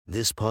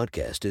This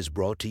podcast is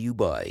brought to you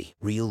by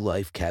Real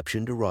Life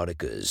Captioned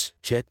Eroticas.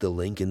 Check the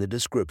link in the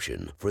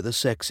description for the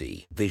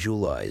sexy,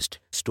 visualized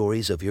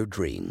stories of your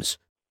dreams.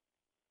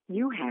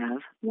 You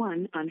have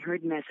one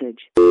unheard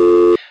message.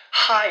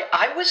 Hi,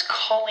 I was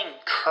calling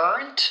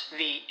Current,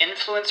 the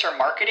influencer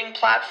marketing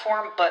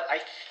platform, but I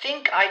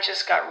think I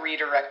just got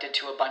redirected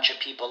to a bunch of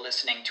people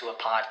listening to a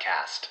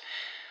podcast.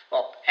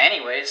 Well,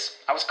 anyways,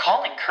 I was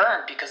calling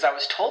Current because I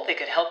was told they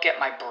could help get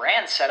my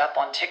brand set up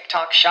on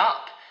TikTok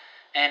Shop,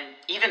 and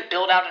even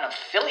build out an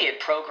affiliate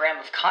program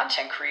of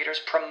content creators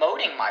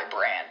promoting my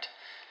brand,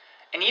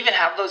 and even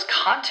have those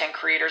content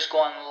creators go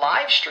on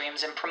live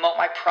streams and promote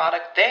my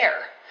product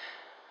there.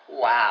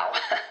 Wow,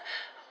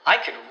 I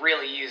could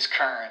really use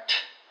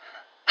Current.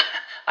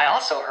 I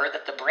also heard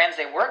that the brands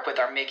they work with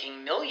are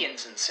making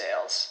millions in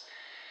sales.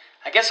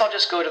 I guess I'll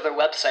just go to their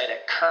website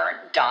at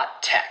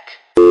current.tech.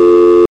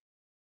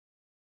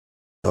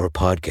 Our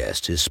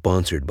podcast is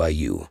sponsored by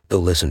you, the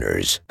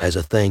listeners. As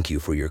a thank you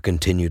for your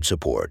continued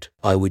support,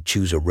 I would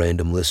choose a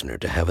random listener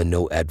to have a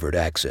no advert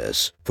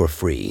access for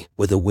free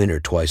with a winner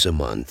twice a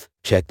month.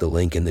 Check the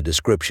link in the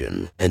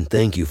description, and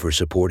thank you for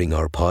supporting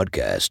our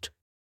podcast.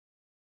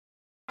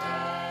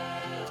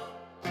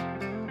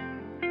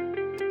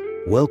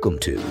 Welcome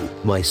to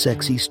My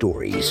Sexy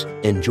Stories.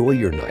 Enjoy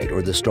your night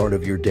or the start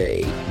of your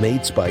day,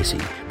 made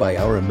spicy by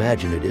our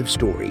imaginative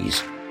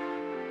stories.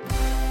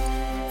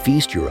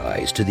 Feast your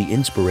eyes to the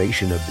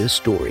inspiration of this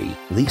story,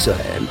 Lisa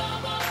Ann.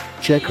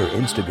 Check her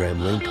Instagram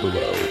link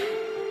below.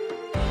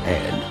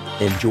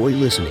 And enjoy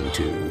listening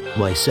to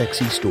My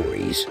Sexy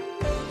Stories.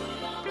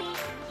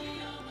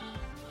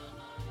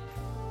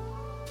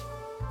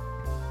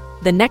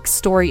 The next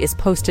story is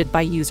posted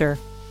by user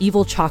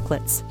Evil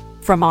Chocolates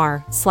from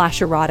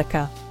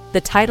r/erotica.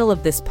 The title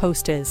of this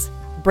post is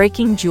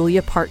Breaking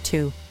Julia Part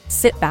 2.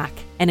 Sit back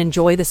and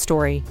enjoy the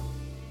story.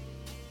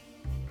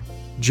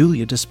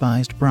 Julia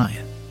despised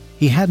Brian.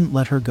 He hadn't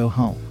let her go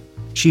home.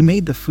 She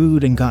made the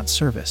food and got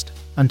serviced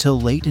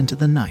until late into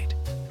the night.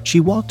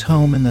 She walked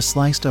home in the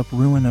sliced-up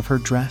ruin of her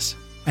dress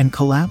and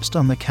collapsed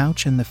on the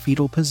couch in the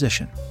fetal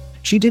position.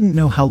 She didn't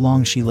know how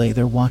long she lay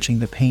there watching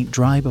the paint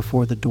dry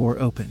before the door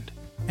opened,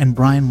 and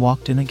Brian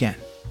walked in again.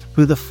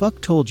 "Who the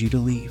fuck told you to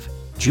leave,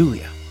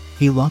 Julia?"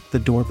 He locked the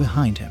door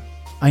behind him.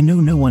 "I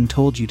know no one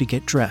told you to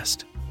get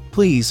dressed.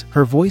 Please."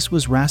 Her voice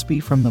was raspy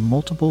from the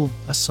multiple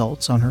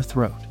assaults on her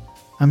throat.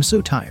 "I'm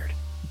so tired.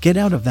 Get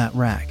out of that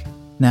rag."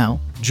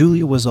 Now,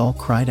 Julia was all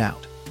cried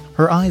out.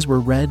 Her eyes were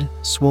red,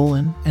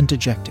 swollen, and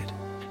dejected.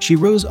 She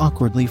rose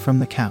awkwardly from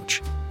the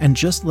couch and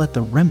just let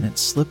the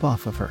remnants slip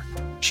off of her.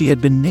 She had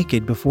been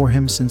naked before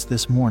him since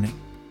this morning,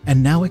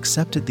 and now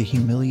accepted the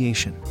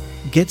humiliation.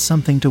 "Get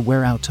something to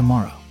wear out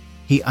tomorrow."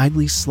 He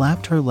idly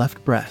slapped her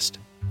left breast.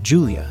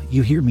 "Julia,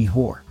 you hear me,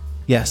 whore?"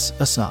 "Yes,"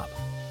 a sob.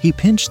 He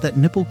pinched that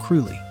nipple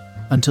cruelly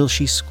until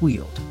she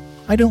squealed.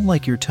 "I don't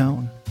like your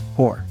tone,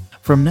 whore.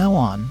 From now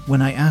on,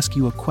 when I ask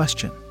you a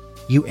question,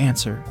 you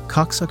answer,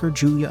 cocksucker.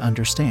 Julia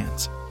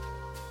understands."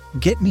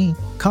 "Get me,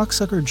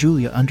 cocksucker."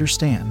 Julia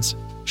understands,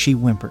 she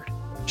whimpered.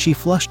 She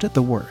flushed at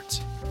the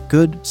words.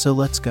 "Good, so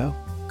let's go,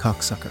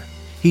 cocksucker."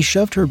 He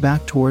shoved her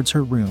back towards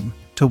her room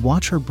to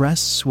watch her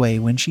breasts sway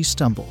when she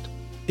stumbled.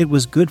 It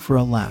was good for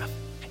a laugh.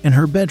 In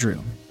her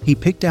bedroom, he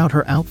picked out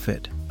her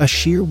outfit, a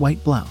sheer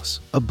white blouse,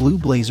 a blue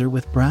blazer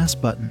with brass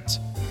buttons,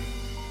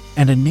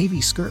 and a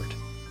navy skirt.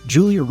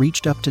 Julia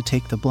reached up to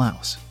take the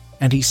blouse,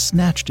 and he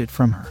snatched it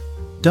from her.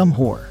 "Dumb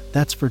whore,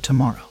 that's for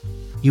tomorrow.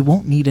 You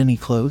won't need any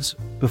clothes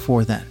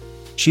before then."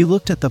 She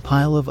looked at the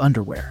pile of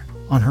underwear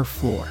on her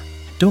floor.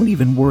 "Don't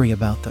even worry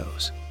about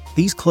those.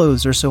 These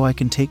clothes are so I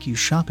can take you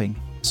shopping,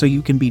 so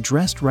you can be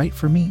dressed right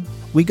for me.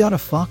 We got a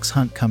fox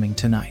hunt coming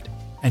tonight,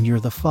 and you're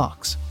the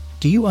fox.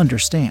 Do you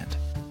understand?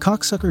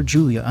 Cocksucker."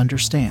 Julia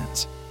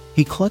understands.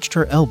 He clutched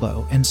her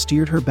elbow and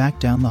steered her back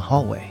down the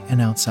hallway and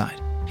outside.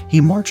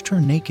 He marched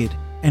her naked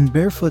and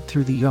barefoot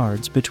through the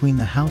yards between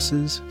the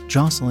houses,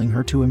 jostling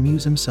her to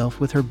amuse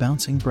himself with her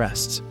bouncing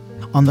breasts.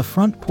 On the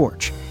front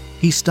porch,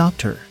 he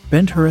stopped her,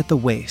 bent her at the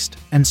waist,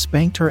 and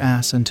spanked her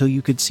ass until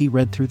you could see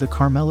red through the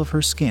caramel of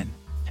her skin.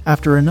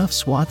 After enough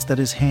swats that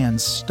his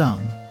hands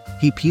stung,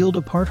 he peeled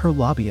apart her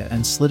labia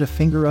and slid a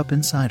finger up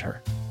inside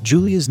her.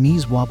 Julia's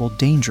knees wobbled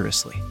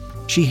dangerously.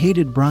 She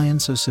hated Brian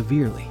so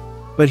severely,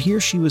 but here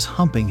she was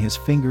humping his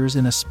fingers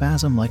in a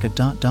spasm like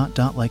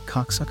a ... like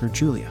cocksucker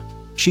Julia.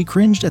 She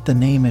cringed at the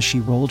name as she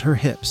rolled her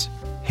hips,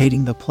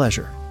 hating the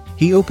pleasure.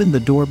 He opened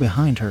the door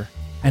behind her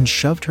and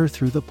shoved her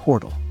through the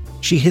portal.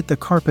 She hit the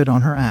carpet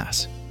on her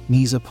ass,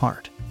 knees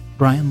apart.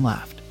 Brian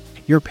laughed.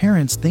 "Your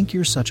parents think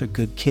you're such a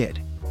good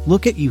kid.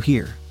 Look at you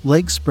here,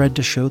 legs spread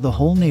to show the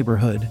whole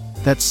neighborhood,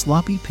 that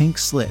sloppy pink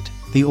slit."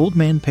 The old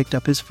man picked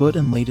up his foot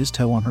and laid his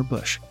toe on her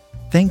bush.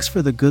 "Thanks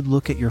for the good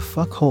look at your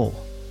fuckhole,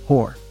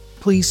 whore.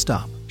 Please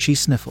stop," she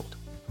sniffled.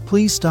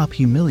 "Please stop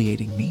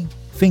humiliating me.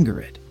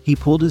 Finger it." He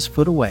pulled his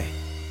foot away.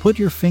 "Put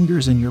your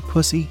fingers in your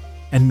pussy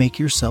and make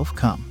yourself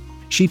come."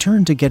 She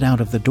turned to get out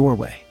of the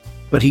doorway,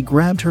 but he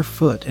grabbed her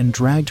foot and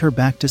dragged her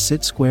back to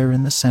sit square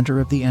in the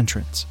center of the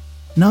entrance.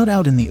 "Not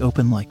out in the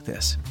open like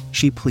this,"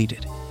 she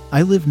pleaded.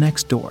 "I live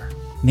next door.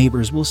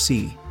 Neighbors will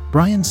see.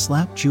 Brian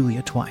slapped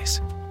Julia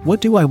twice.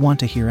 What do I want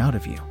to hear out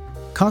of you?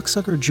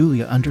 Cocksucker.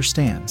 Julia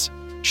understands.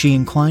 She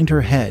inclined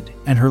her head,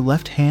 and her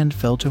left hand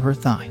fell to her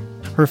thigh.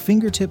 Her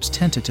fingertips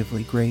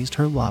tentatively grazed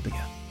her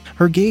labia.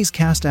 Her gaze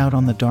cast out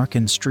on the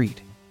darkened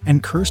street,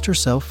 and cursed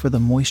herself for the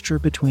moisture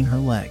between her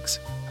legs.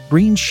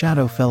 Breen's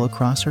shadow fell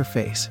across her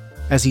face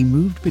as he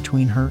moved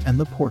between her and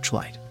the porch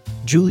light.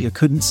 Julia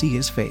couldn't see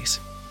his face,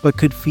 but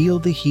could feel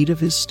the heat of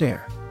his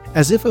stare.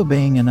 As if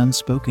obeying an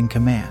unspoken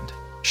command,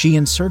 she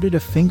inserted a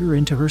finger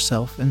into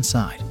herself and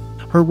sighed.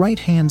 Her right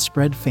hand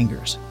spread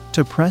fingers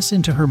to press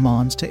into her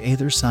mons to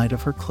either side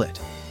of her clit.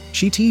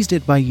 She teased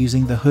it by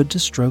using the hood to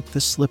stroke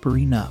the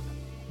slippery nub.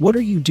 What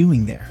are you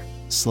doing there,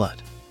 slut?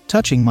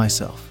 Touching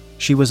myself.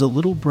 She was a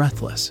little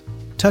breathless.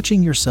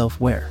 Touching yourself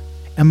where?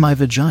 And my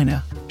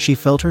vagina? She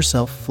felt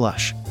herself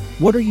flush.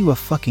 What are you, a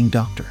fucking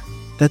doctor?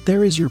 That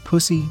there is your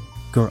pussy,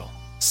 girl.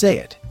 Say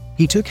it.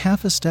 He took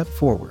half a step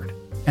forward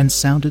and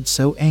sounded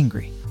so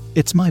angry.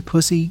 It's my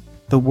pussy.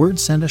 The word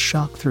sent a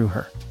shock through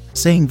her.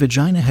 Saying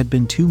vagina had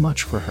been too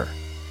much for her.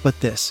 But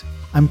this,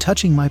 I'm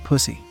touching my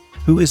pussy.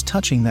 Who is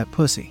touching that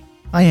pussy?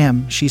 I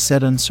am, she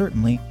said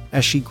uncertainly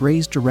as she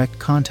grazed direct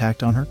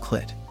contact on her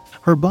clit.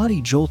 Her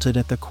body jolted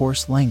at the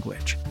coarse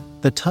language,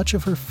 the touch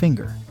of her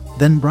finger.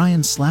 Then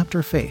Brian slapped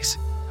her face.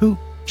 Who?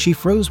 She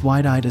froze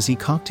wide-eyed as he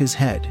cocked his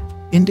head,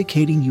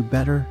 indicating you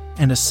better,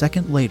 and a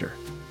second later,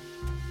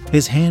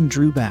 his hand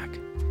drew back.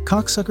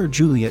 Cocksucker.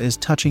 Julia is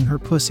touching her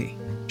pussy,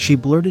 she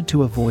blurted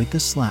to avoid the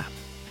slap.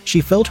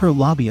 She felt her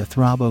labia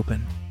throb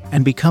open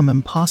and become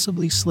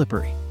impossibly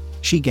slippery.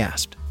 She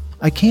gasped.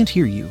 I can't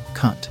hear you,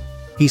 cunt.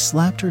 He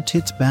slapped her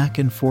tits back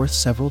and forth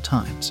several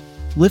times,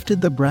 lifted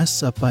the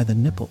breasts up by the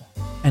nipple,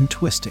 and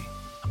twisting.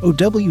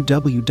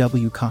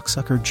 OWWW.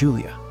 Cocksucker.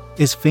 Julia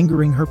is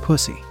fingering her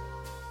pussy.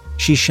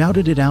 She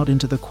shouted it out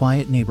into the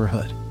quiet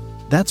neighborhood.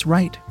 That's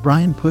right.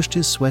 Brian pushed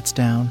his sweats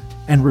down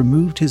and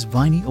removed his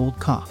viney old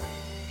cock.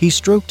 He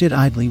stroked it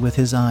idly with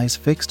his eyes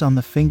fixed on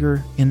the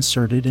finger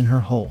inserted in her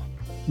hole.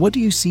 What do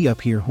you see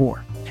up here,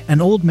 whore?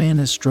 An old man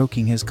is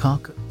stroking his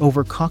cock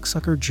over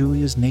Cocksucker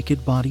Julia's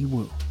naked body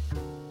woo,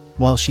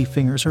 while she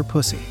fingers her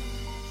pussy.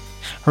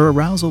 Her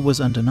arousal was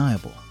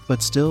undeniable,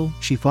 but still,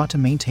 she fought to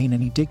maintain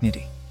any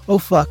dignity. Oh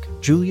fuck,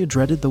 Julia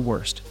dreaded the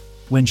worst.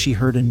 When she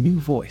heard a new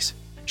voice,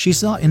 she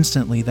saw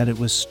instantly that it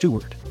was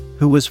Stuart,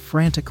 who was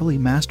frantically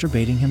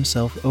masturbating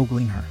himself,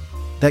 ogling her.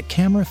 That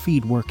camera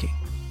feed working?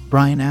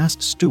 Brian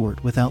asked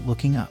Stuart without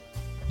looking up.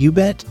 You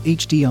bet,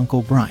 HD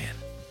Uncle Brian.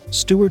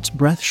 Stuart's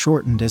breath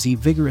shortened as he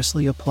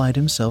vigorously applied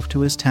himself to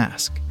his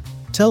task.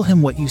 Tell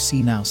him what you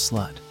see now,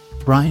 slut.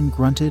 Brian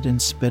grunted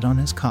and spit on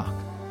his cock.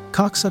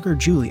 Cocksucker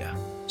Julia.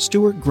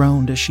 Stuart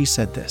groaned as she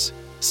said this,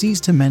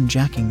 seized to men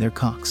jacking their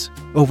cocks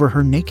over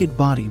her naked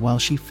body while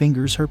she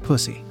fingers her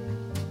pussy.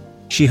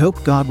 She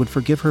hoped God would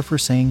forgive her for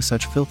saying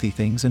such filthy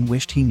things and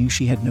wished he knew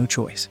she had no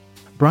choice.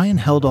 Brian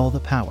held all the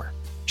power.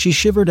 She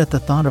shivered at the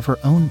thought of her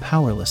own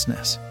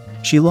powerlessness.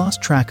 She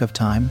lost track of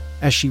time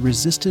as she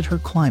resisted her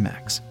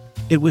climax.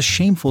 It was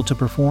shameful to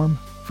perform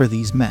for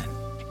these men.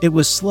 It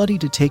was slutty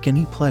to take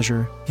any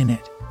pleasure in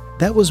it.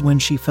 That was when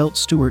she felt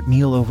Stuart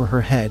kneel over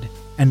her head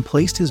and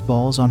placed his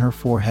balls on her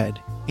forehead,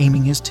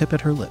 aiming his tip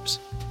at her lips.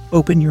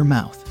 Open your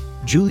mouth.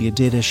 Julia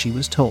did as she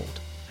was told.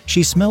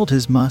 She smelled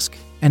his musk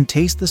and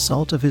tasted the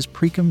salt of his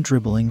precum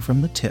dribbling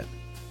from the tip.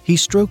 He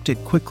stroked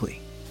it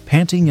quickly,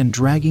 panting and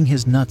dragging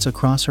his nuts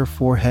across her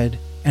forehead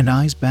and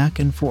eyes back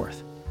and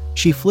forth.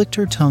 She flicked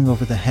her tongue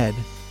over the head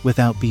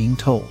without being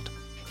told.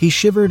 He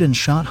shivered and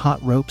shot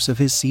hot ropes of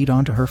his seed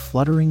onto her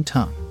fluttering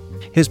tongue.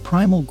 His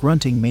primal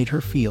grunting made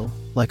her feel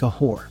like a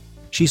whore.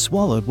 She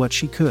swallowed what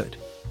she could,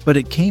 but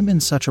it came in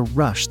such a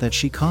rush that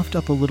she coughed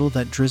up a little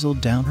that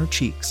drizzled down her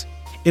cheeks.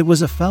 It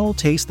was a foul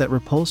taste that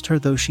repulsed her,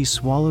 though she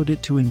swallowed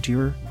it to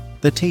endure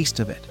the taste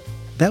of it.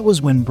 That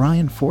was when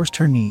Brian forced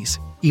her knees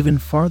even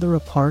farther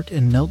apart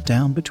and knelt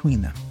down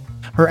between them.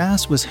 Her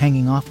ass was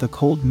hanging off the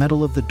cold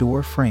metal of the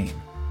door frame,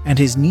 and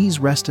his knees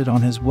rested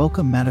on his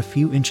welcome mat a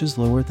few inches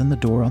lower than the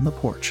door on the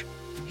porch.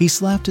 He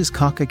slapped his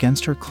cock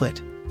against her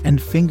clit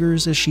and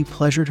fingers as she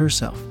pleasured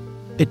herself.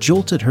 It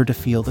jolted her to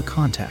feel the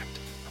contact.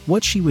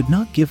 What she would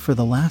not give for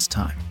the last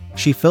time.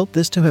 She felt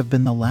this to have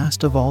been the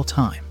last of all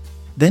time.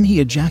 Then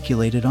he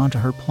ejaculated onto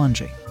her,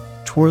 plunging,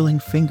 twirling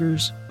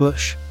fingers,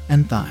 bush,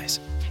 and thighs.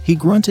 He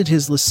grunted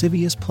his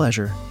lascivious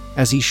pleasure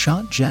as he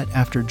shot jet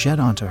after jet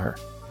onto her.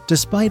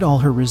 Despite all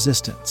her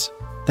resistance,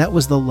 that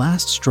was the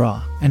last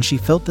straw, and she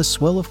felt the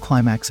swell of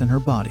climax in her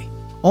body.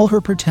 All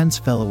her pretense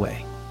fell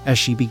away as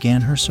she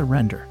began her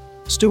surrender.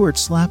 Stuart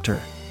slapped her,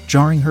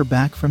 jarring her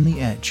back from the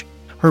edge,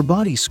 her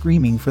body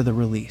screaming for the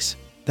release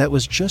that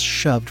was just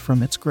shoved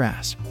from its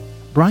grasp.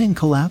 Brian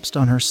collapsed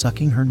on her,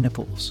 sucking her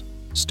nipples,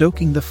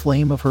 stoking the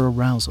flame of her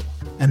arousal,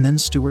 and then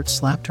Stuart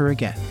slapped her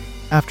again.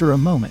 After a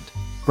moment,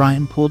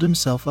 Brian pulled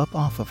himself up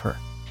off of her.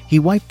 He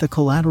wiped the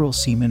collateral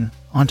semen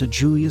onto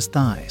Julia's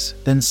thighs,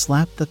 then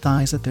slapped the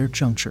thighs at their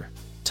juncture.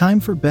 Time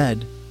for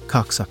bed,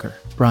 cocksucker,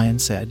 Brian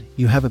said.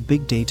 You have a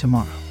big day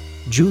tomorrow.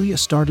 Julia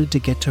started to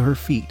get to her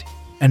feet,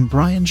 and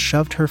Brian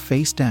shoved her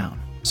face down,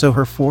 so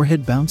her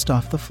forehead bounced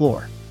off the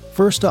floor.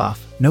 First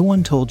off, no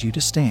one told you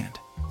to stand.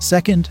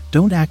 Second,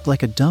 don't act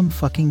like a dumb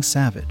fucking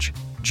savage.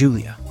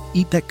 Julia,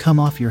 eat that cum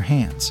off your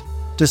hands.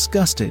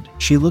 Disgusted,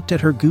 she looked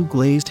at her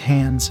goo-glazed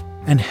hands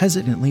and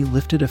hesitantly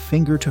lifted a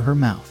finger to her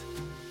mouth.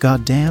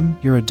 Goddamn,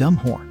 you're a dumb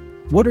whore.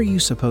 What are you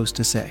supposed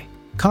to say?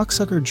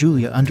 Cocksucker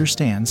Julia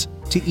understands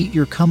to eat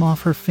your cum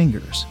off her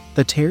fingers.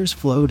 The tears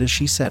flowed as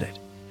she said it.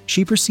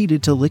 She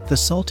proceeded to lick the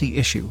salty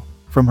issue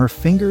from her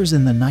fingers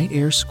in the night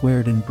air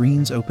squared in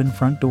Breen's open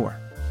front door.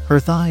 Her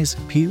thighs,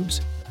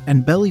 pubes,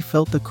 and belly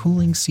felt the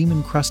cooling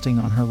semen crusting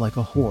on her like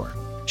a whore.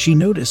 She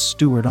noticed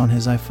Stuart on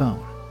his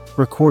iPhone,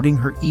 recording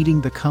her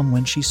eating the cum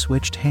when she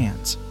switched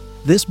hands.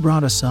 This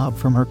brought a sob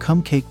from her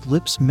cum-caked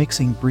lips,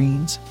 mixing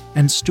Breen's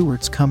and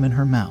Stuart's cum in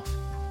her mouth.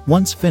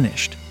 Once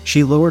finished,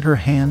 she lowered her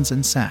hands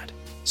and sat,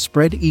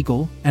 spread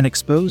eagle and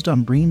exposed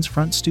on Breen's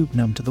front stoop,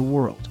 numb to the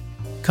world.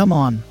 Come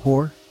on,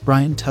 whore,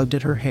 Brian tugged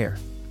at her hair.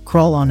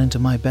 Crawl on into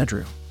my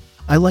bedroom.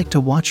 I like to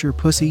watch your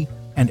pussy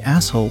and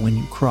asshole when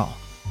you crawl.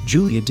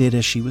 Julia did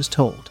as she was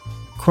told,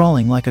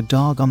 crawling like a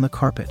dog on the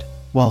carpet,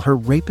 while her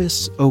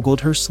rapists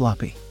ogled her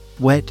sloppy,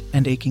 wet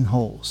and aching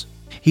holes.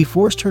 He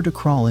forced her to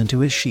crawl into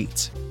his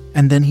sheets,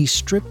 and then he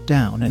stripped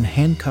down and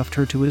handcuffed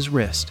her to his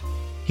wrist.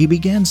 He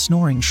began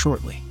snoring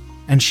shortly,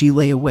 and she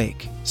lay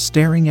awake,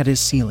 staring at his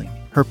ceiling,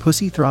 her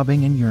pussy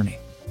throbbing and yearning.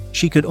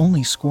 She could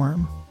only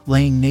squirm,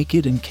 laying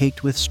naked and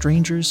caked with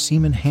strangers'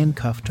 semen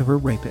handcuffed to her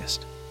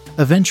rapist.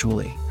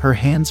 Eventually, her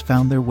hands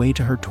found their way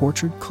to her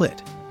tortured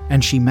clit,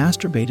 and she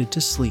masturbated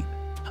to sleep.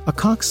 A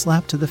cock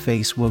slap to the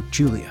face woke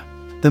Julia.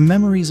 The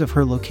memories of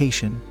her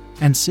location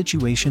and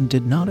situation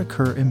did not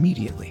occur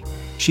immediately.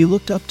 She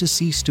looked up to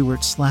see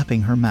Stuart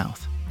slapping her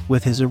mouth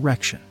with his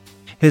erection.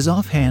 His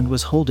offhand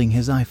was holding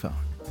his iPhone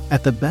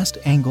at the best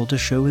angle to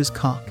show his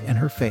cock and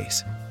her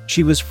face.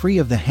 She was free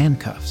of the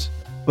handcuffs,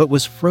 but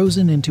was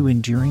frozen into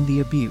enduring the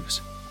abuse.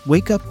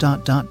 Wake up ...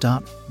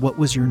 What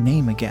was your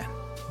name again?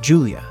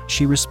 Julia,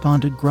 she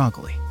responded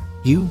groggily.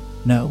 You?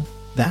 No,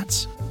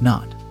 that's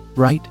not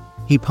right.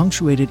 He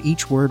punctuated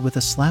each word with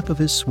a slap of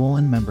his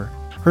swollen member.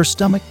 Her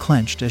stomach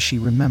clenched as she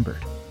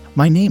remembered.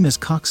 My name is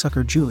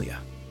Cocksucker Julia.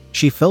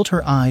 She felt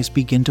her eyes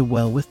begin to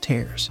well with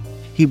tears.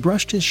 He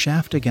brushed his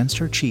shaft against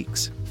her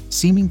cheeks,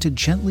 seeming to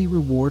gently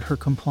reward her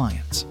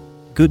compliance.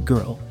 Good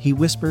girl, he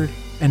whispered,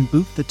 and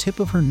booped the tip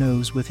of her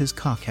nose with his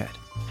cockhead.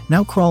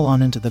 Now crawl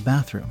on into the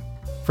bathroom.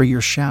 For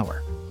your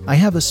shower, I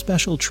have a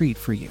special treat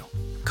for you.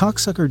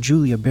 Cocksucker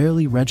Julia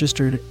barely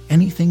registered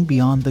anything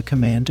beyond the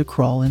command to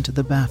crawl into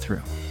the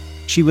bathroom.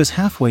 She was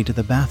halfway to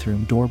the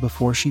bathroom door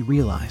before she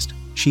realized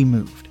she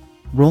moved.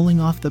 Rolling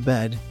off the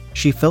bed,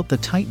 she felt the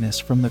tightness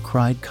from the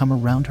cried come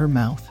around her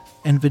mouth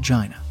and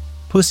vagina.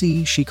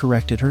 Pussy, she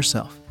corrected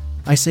herself.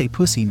 I say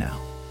pussy now.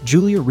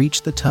 Julia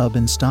reached the tub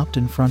and stopped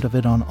in front of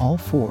it on all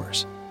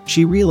fours.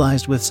 She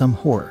realized with some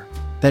horror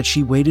that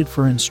she waited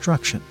for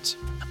instructions.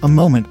 A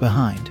moment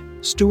behind,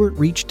 Stuart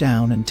reached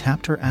down and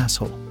tapped her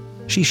asshole.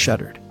 She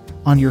shuddered.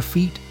 On your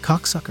feet,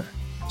 cocksucker,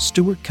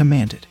 Stuart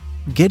commanded.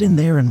 Get in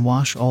there and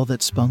wash all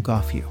that spunk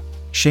off you.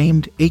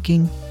 Shamed,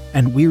 aching,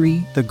 and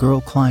weary, the girl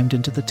climbed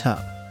into the tub.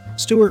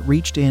 Stuart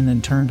reached in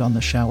and turned on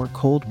the shower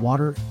cold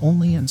water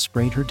only and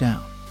sprayed her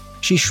down.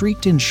 She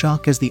shrieked in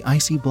shock as the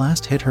icy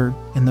blast hit her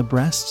in the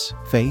breasts,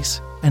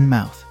 face, and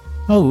mouth.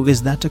 Oh,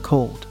 is that too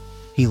cold?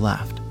 He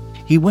laughed.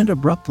 He went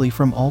abruptly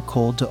from all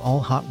cold to all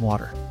hot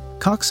water.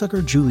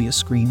 Cocksucker Julia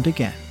screamed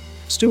again.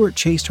 Stuart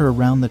chased her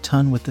around the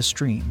tun with the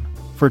stream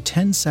for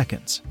 10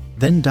 seconds,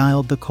 then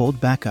dialed the cold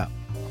back up.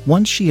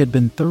 Once she had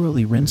been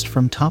thoroughly rinsed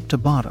from top to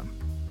bottom,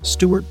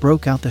 Stuart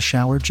broke out the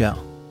shower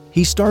gel.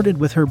 He started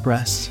with her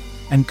breasts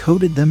and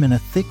coated them in a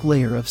thick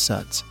layer of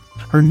suds.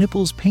 Her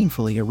nipples,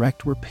 painfully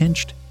erect, were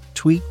pinched,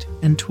 tweaked,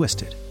 and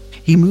twisted.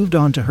 He moved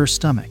on to her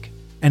stomach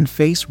and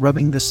face,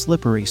 rubbing the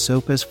slippery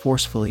soap as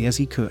forcefully as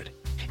he could.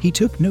 He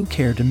took no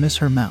care to miss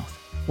her mouth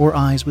or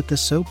eyes with the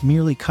soap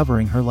merely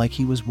covering her like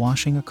he was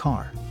washing a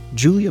car.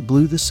 Julia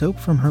blew the soap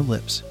from her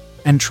lips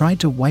and tried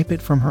to wipe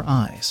it from her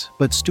eyes,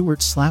 but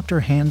Stuart slapped her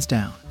hands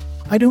down.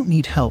 I don't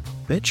need help,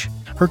 bitch.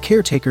 Her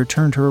caretaker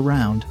turned her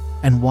around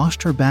and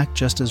washed her back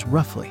just as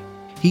roughly.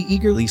 He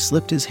eagerly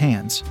slipped his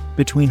hands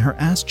between her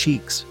ass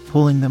cheeks,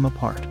 pulling them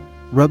apart,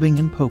 rubbing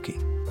and poking.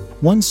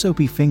 One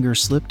soapy finger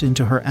slipped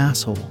into her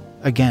asshole,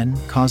 again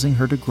causing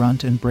her to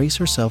grunt and brace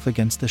herself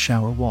against the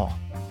shower wall.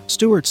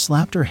 Stuart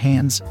slapped her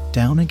hands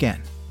down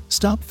again.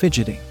 Stop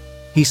fidgeting.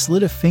 He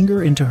slid a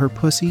finger into her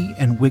pussy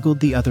and wiggled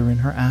the other in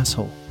her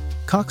asshole.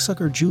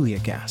 Cocksucker Julia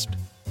gasped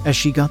as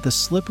she got the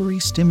slippery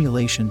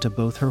stimulation to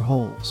both her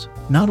holes,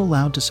 not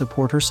allowed to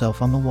support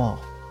herself on the wall,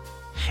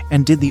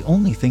 and did the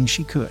only thing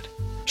she could.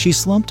 She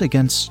slumped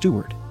against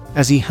Stuart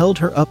as he held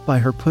her up by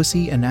her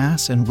pussy and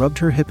ass and rubbed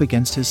her hip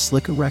against his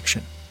slick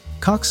erection.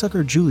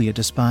 Cocksucker Julia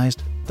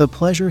despised the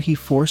pleasure he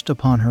forced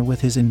upon her with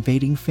his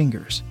invading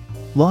fingers.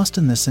 Lost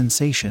in the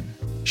sensation,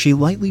 she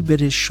lightly bit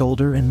his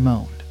shoulder and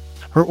moaned.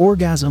 Her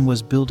orgasm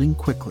was building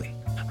quickly.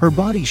 Her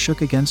body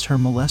shook against her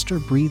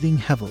molester, breathing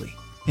heavily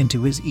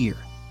into his ear.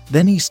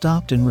 Then he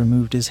stopped and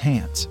removed his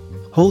hands.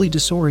 Wholly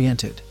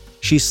disoriented,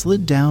 she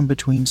slid down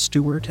between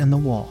Stuart and the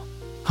wall.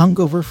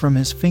 Hungover from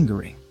his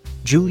fingering,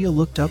 Julia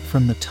looked up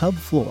from the tub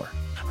floor.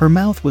 Her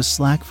mouth was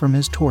slack from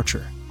his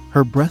torture,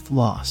 her breath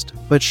lost,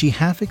 but she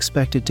half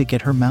expected to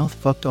get her mouth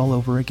fucked all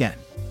over again.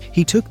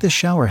 He took the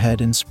shower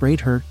head and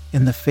sprayed her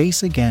in the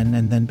face again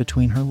and then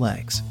between her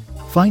legs,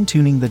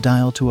 fine-tuning the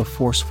dial to a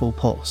forceful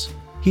pulse.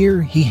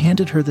 Here, he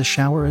handed her the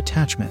shower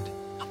attachment.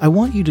 I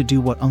want you to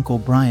do what Uncle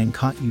Brian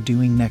caught you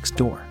doing next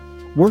door.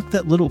 Work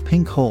that little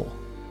pink hole,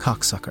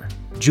 cocksucker.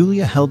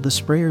 Julia held the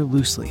sprayer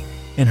loosely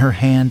in her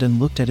hand and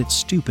looked at it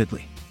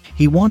stupidly.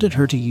 He wanted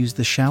her to use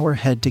the shower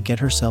head to get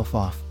herself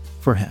off,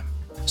 for him.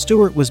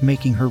 Stuart was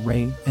making her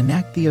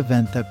reenact the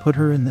event that put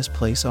her in this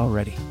place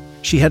already.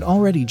 She had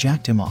already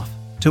jacked him off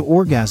to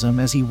orgasm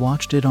as he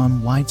watched it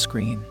on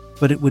widescreen,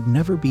 but it would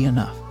never be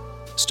enough.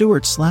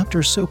 Stuart slapped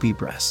her soapy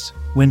breasts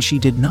when she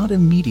did not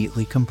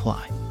immediately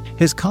comply.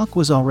 His cock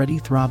was already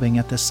throbbing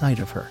at the sight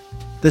of her.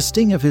 The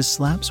sting of his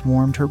slaps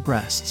warmed her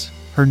breasts.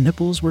 Her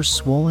nipples were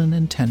swollen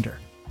and tender.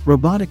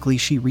 Robotically,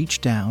 she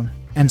reached down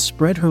and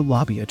spread her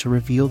labia to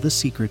reveal the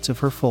secrets of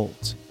her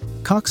folds.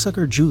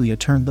 Cocksucker Julia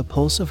turned the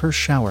pulse of her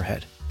shower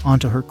head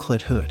onto her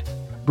clit hood.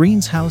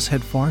 Breen's house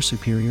had far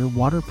superior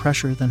water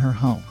pressure than her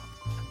home.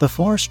 The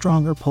far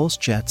stronger pulse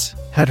jets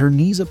had her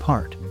knees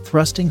apart,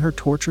 thrusting her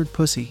tortured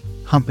pussy,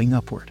 humping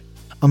upward.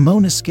 A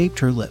moan escaped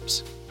her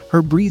lips.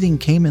 Her breathing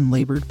came in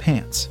labored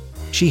pants.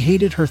 She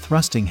hated her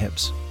thrusting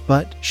hips,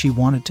 but she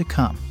wanted to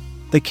come.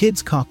 The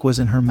kid's cock was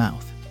in her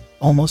mouth,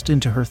 almost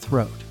into her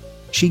throat.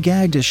 She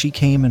gagged as she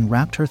came and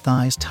wrapped her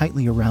thighs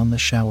tightly around the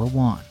shower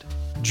wand.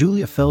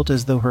 Julia felt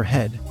as though her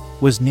head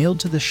was nailed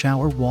to the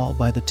shower wall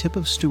by the tip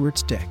of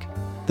Stuart's dick.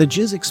 The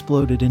jizz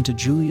exploded into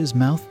Julia's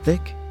mouth,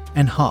 thick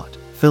and hot,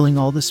 filling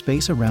all the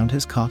space around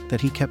his cock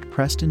that he kept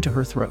pressed into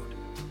her throat.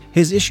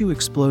 His issue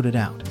exploded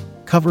out,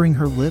 covering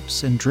her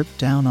lips and dripped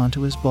down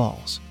onto his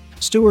balls.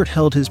 Stuart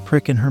held his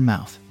prick in her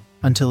mouth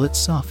until it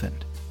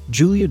softened.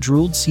 Julia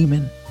drooled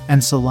semen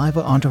and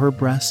saliva onto her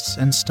breasts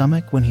and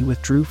stomach when he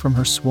withdrew from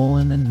her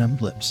swollen and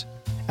numbed lips.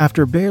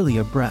 After barely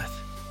a breath,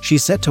 she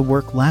set to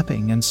work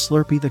lapping and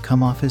slurping the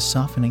cum off his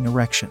softening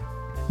erection.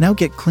 Now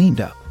get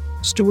cleaned up.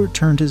 Stuart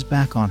turned his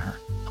back on her.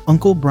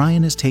 Uncle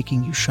Brian is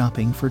taking you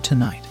shopping for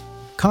tonight.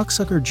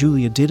 Cocksucker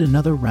Julia did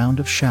another round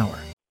of shower.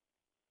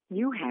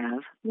 You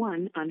have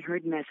one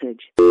unheard message.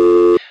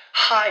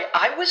 Hi,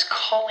 I was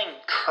calling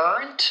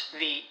Current,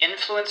 the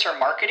influencer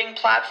marketing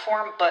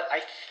platform, but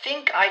I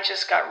think I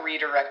just got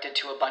redirected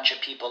to a bunch of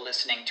people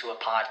listening to a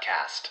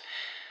podcast.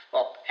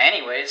 Well,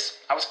 anyways,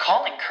 I was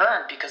calling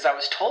Current because I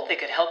was told they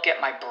could help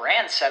get my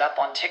brand set up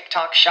on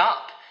TikTok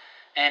Shop,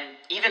 and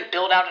even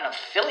build out an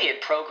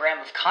affiliate program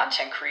of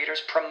content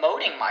creators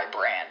promoting my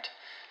brand,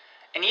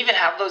 and even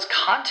have those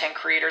content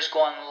creators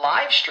go on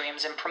live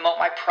streams and promote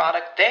my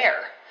product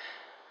there.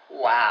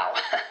 Wow,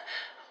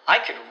 I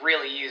could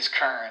really use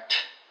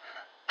Current.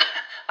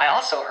 I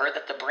also heard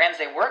that the brands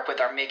they work with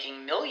are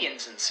making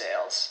millions in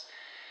sales.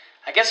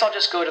 I guess I'll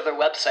just go to their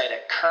website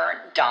at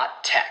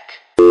current.tech.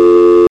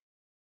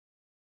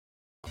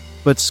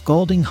 But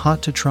scalding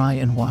hot to try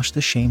and wash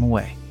the shame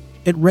away.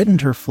 It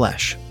reddened her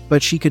flesh,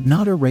 but she could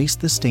not erase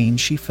the stain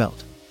she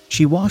felt.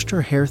 She washed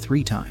her hair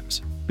 3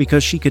 times,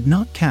 because she could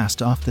not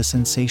cast off the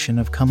sensation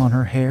of cum on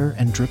her hair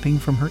and dripping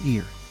from her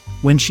ear.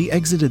 When she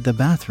exited the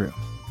bathroom,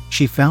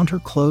 she found her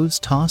clothes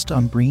tossed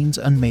on Breen's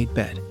unmade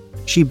bed.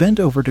 She bent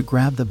over to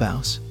grab the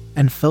blouse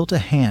and felt a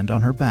hand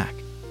on her back.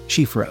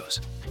 She froze.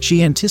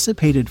 She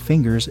anticipated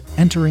fingers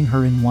entering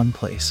her in one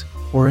place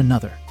or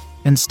another.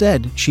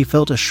 Instead, she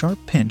felt a sharp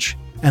pinch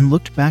and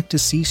looked back to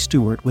see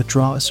Stuart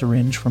withdraw a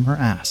syringe from her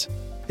ass.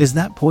 Is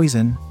that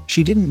poison?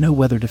 She didn't know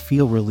whether to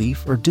feel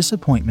relief or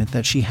disappointment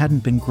that she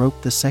hadn't been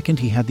groped the second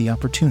he had the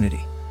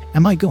opportunity.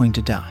 Am I going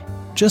to die?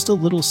 Just a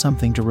little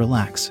something to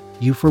relax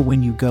you for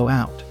when you go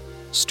out.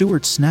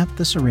 Stuart snapped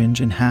the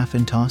syringe in half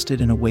and tossed it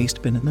in a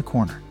waste bin in the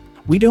corner.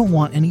 We don't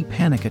want any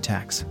panic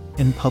attacks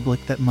in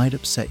public that might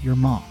upset your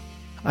mom.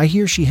 I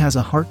hear she has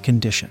a heart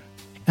condition.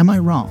 Am I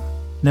wrong?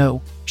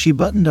 No, she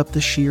buttoned up the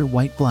sheer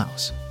white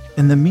blouse.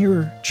 In the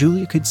mirror,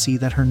 Julia could see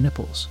that her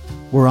nipples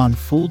were on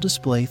full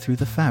display through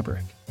the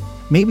fabric.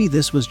 Maybe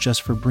this was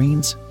just for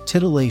Breen's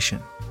titillation.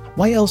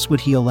 Why else would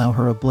he allow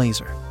her a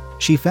blazer?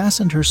 She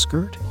fastened her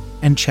skirt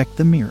and checked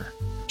the mirror.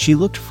 She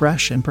looked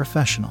fresh and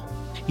professional.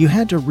 You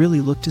had to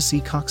really look to see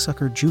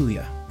cocksucker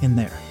Julia in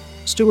there.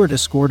 Stuart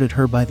escorted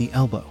her by the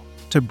elbow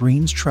to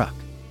Breen's truck.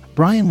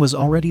 Brian was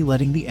already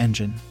letting the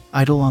engine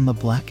idle on the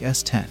black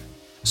S10.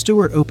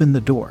 Stuart opened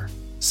the door,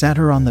 sat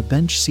her on the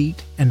bench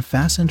seat, and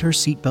fastened her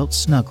seatbelt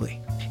snugly.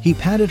 He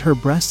patted her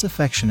breasts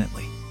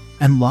affectionately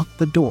and locked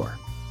the door.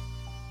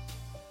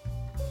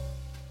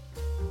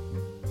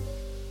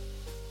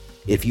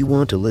 If you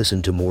want to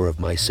listen to more of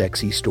my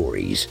sexy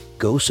stories,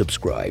 go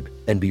subscribe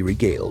and be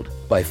regaled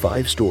by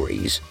 5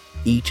 stories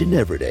each and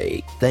every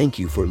day. Thank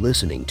you for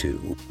listening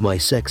to My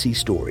Sexy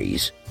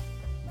Stories.